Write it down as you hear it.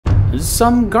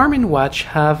Some Garmin watch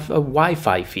have a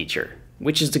Wi-Fi feature,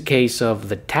 which is the case of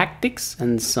the Tactix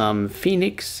and some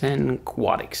Fenix and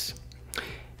Quadix.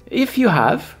 If you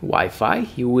have Wi-Fi,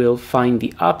 you will find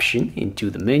the option into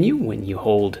the menu when you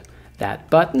hold that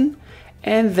button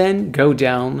and then go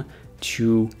down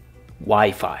to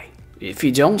Wi-Fi. If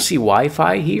you don't see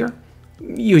Wi-Fi here,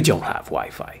 you don't have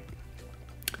Wi-Fi.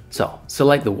 So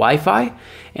select the Wi-Fi,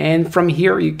 and from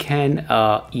here you can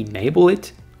enable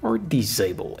it or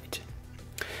disable it.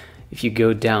 If you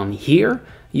go down here,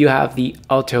 you have the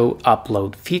auto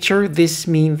upload feature. This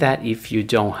means that if you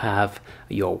don't have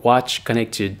your watch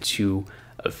connected to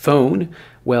a phone,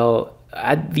 well,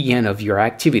 at the end of your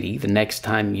activity, the next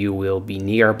time you will be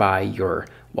nearby your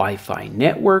Wi-Fi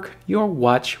network, your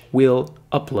watch will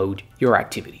upload your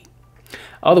activity.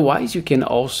 Otherwise, you can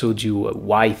also do a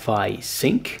Wi-Fi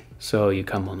Sync. So you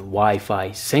come on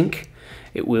Wi-Fi Sync,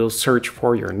 it will search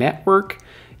for your network.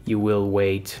 You will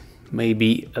wait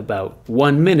maybe about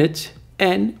 1 minute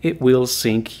and it will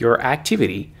sync your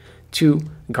activity to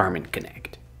Garmin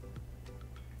Connect.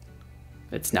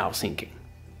 It's now syncing.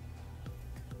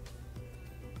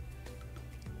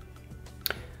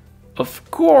 Of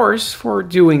course, for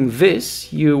doing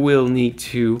this, you will need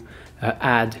to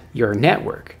add your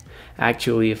network.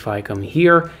 Actually, if I come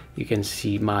here, you can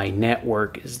see my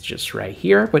network is just right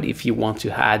here. But if you want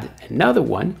to add another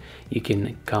one, you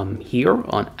can come here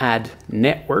on Add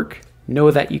Network.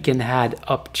 Know that you can add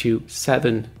up to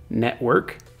 7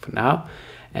 network for now,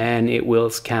 and it will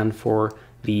scan for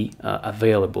the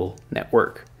available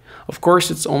network. Of course,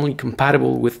 it's only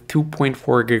compatible with 2.4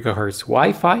 gigahertz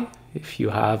Wi-Fi. If you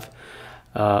have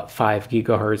 5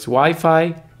 gigahertz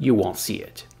Wi-Fi, you won't see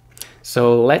it.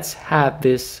 So let's add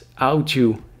this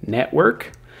auto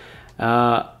network.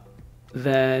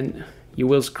 Then you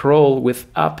will scroll with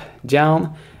up,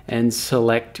 down, and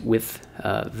select with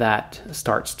that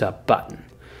start stop button.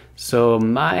 So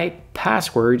my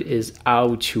password is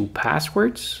auto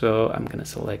password. So I'm gonna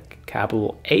select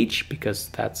capital H because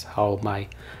that's how my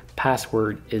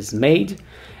password is made.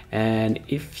 And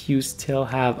if you still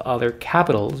have other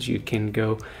capitals, you can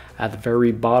go at the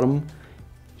very bottom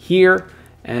here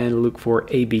and look for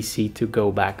ABC to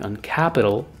go back on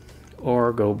capital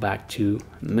or go back to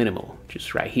minimal,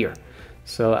 just right here.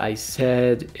 So I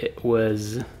said it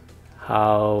was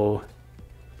how,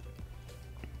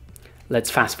 let's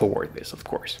fast forward this, of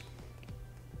course.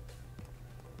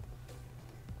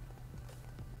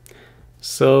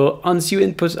 So once you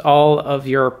input all of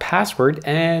your password,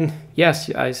 and yes,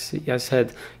 I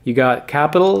said you got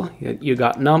capital, you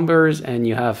got numbers, and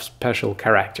you have special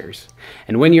characters.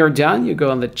 And when you're done, you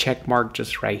go on the check mark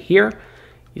just right here,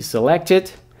 you select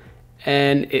it,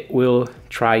 and it will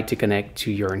try to connect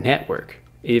to your network.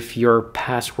 If your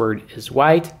password is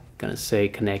white, it's gonna say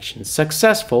connection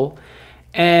successful,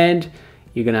 and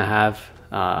you're gonna have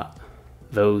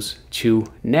those 2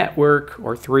 network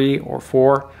or 3 or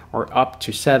 4 or up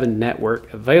to 7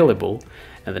 network available.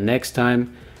 And the next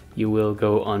time you will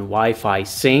go on Wi-Fi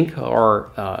Sync,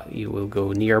 or you will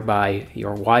go nearby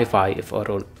your Wi-Fi, if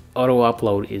auto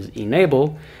upload is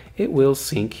enabled, it will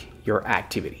sync your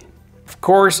activity. Of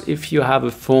course, if you have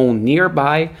a phone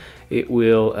nearby, it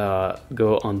will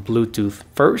go on Bluetooth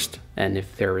first, and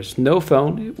if there is no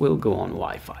phone, it will go on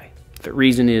Wi-Fi. The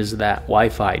reason is that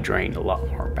Wi-Fi drains a lot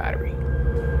more battery.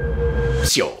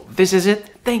 So, this is it.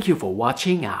 Thank you for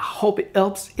watching. I hope it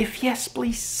helps. If yes,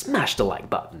 please smash the like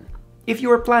button. If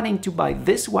you are planning to buy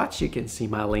this watch, you can see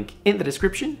my link in the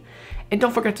description. And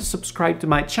don't forget to subscribe to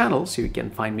my channel so you can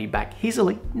find me back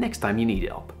easily next time you need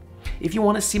help. If you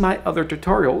want to see my other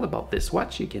tutorial about this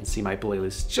watch, you can see my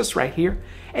playlist just right here.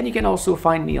 And you can also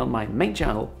find me on my main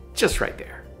channel just right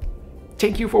there.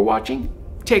 Thank you for watching.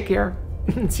 Take care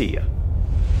and see ya.